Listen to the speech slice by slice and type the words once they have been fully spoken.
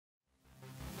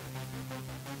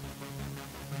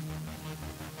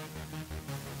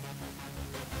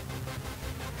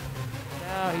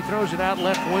Now he throws it out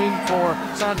left wing for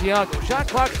Santiago. Shot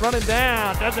clock's running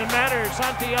down. Doesn't matter.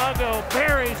 Santiago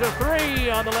buries a three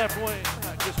on the left wing.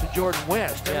 Just to Jordan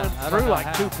West. They went through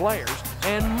like two players.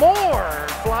 And Moore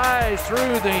flies through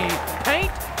the paint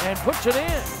and puts it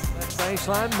in. That's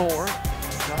baseline Moore.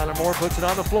 Tyler Moore puts it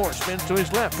on the floor. Spins to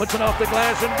his left. Puts it off the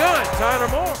glass and good. Tyler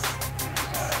Moore.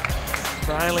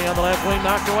 Briley on the left wing,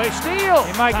 knocked away, steal.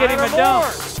 He might get him a dunk.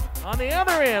 On the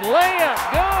other end, layup,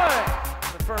 good.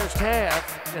 The first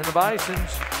half, and the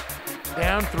Bisons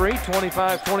down 3,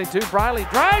 25-22. Briley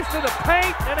drives to the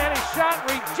paint, and then his shot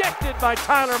rejected by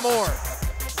Tyler Moore.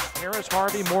 Harris,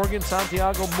 Harvey, Morgan,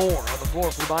 Santiago, Moore on the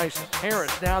floor for the Bison.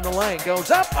 Harris down the lane,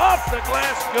 goes up, off the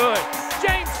glass, good.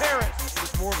 James Harris.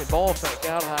 Morgan ball fake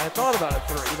out high, thought about a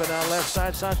three, but now left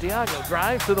side Santiago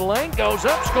drives to the lane, goes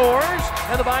up, scores,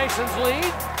 and the Bisons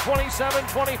lead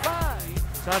 27-25.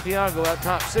 Santiago out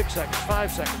top, 6 seconds,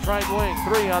 5 seconds, right wing,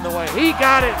 three on the way. He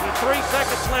got it with 3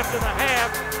 seconds left in the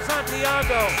half.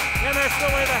 Santiago, and that's the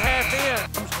way the half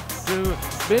ends. To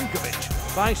Benkovic.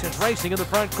 Bisons racing in the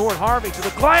front court. Harvey to the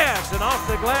glass and off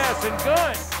the glass and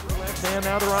good. Left hand,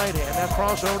 now the right hand. Now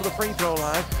cross over to the free throw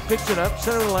line. Picks it up,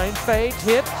 center of the lane, fades,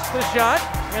 hits the shot,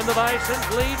 and the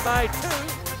Bisons lead by 2.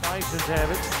 Bisons have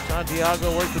it.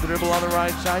 Santiago works with the dribble on the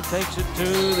right side, takes it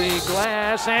to the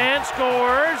glass and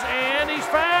scores, and he's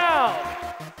fouled.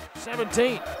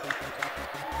 17.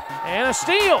 And a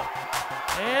steal.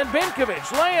 And Benkovic,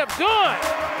 layup, good.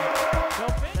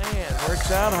 Man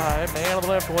works out high, man on the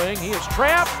left wing. He is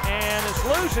trapped and is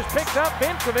loose, is picked up.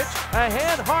 Benkovic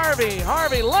ahead, Harvey.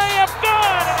 Harvey, layup,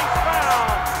 good, and he's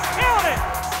fouled. Count it.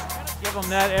 Give him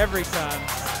that every time.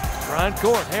 Front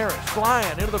court, Harris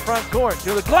flying into the front court,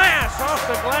 to the glass, off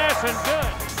the glass, and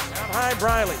good. Out high,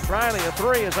 Briley. Briley, a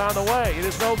three is on the way. It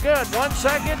is no good. 1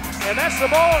 second, and that's the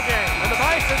ball game. And the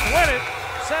Bisons win it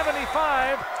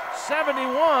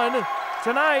 75-71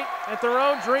 tonight at their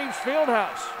own Dreams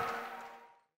Fieldhouse.